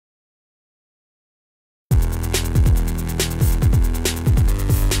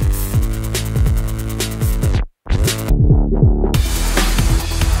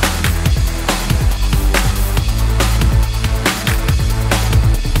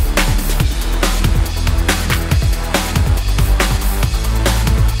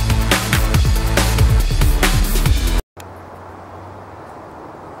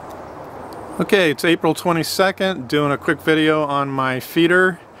Okay, it's April 22nd, doing a quick video on my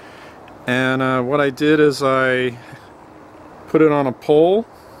feeder, and what I did is I put it on a pole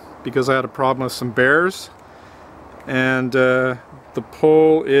because I had a problem with some bears, and the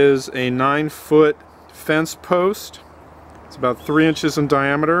pole is a 9-foot fence post. It's about 3 inches in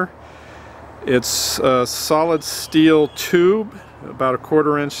diameter. It's a solid steel tube, about a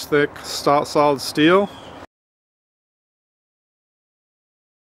 1/4 inch thick solid steel.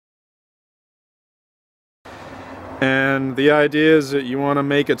 And the idea is that you want to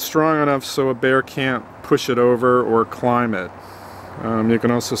make it strong enough so a bear can't push it over or climb it. You can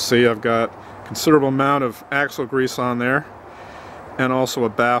also see I've got a considerable amount of axle grease on there and also a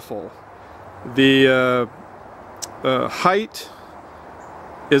baffle. The height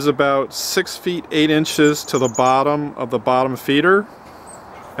is about 6 feet 8 inches to the bottom of the bottom feeder,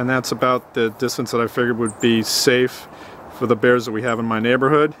 and that's about the distance that I figured would be safe for the bears that we have in my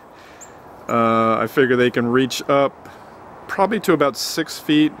neighborhood. I figure they can reach up probably to about 6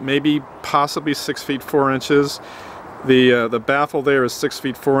 feet, maybe possibly 6 feet 4 inches. The baffle there is 6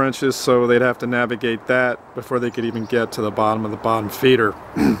 feet 4 inches, so they'd have to navigate that before they could even get to the bottom of the bottom feeder.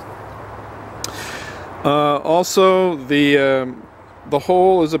 Also, the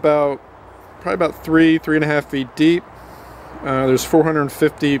hole is probably about 3.5 feet deep. There's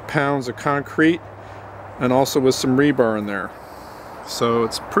 450 pounds of concrete, and also with some rebar in there. So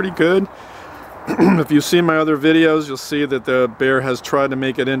it's pretty good. If you've seen my other videos, you'll see that the bear has tried to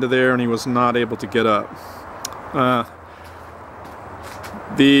make it into there and he was not able to get up.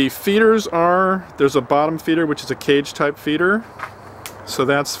 The feeders there's a bottom feeder which is a cage type feeder, so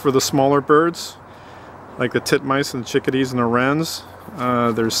that's for the smaller birds like the titmice and the chickadees and the wrens.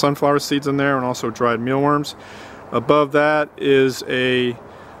 There's sunflower seeds in there and also dried mealworms. Above that is a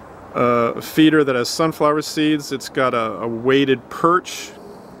feeder that has sunflower seeds. It's got a weighted perch,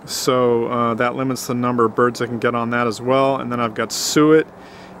 so that limits the number of birds that can get on that as well. And then I've got suet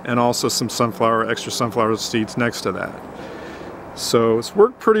and also some extra sunflower seeds next to that. So it's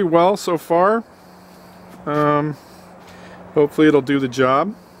worked pretty well so far. Hopefully it'll do the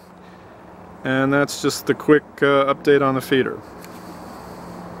job. And that's just the quick update on the feeder.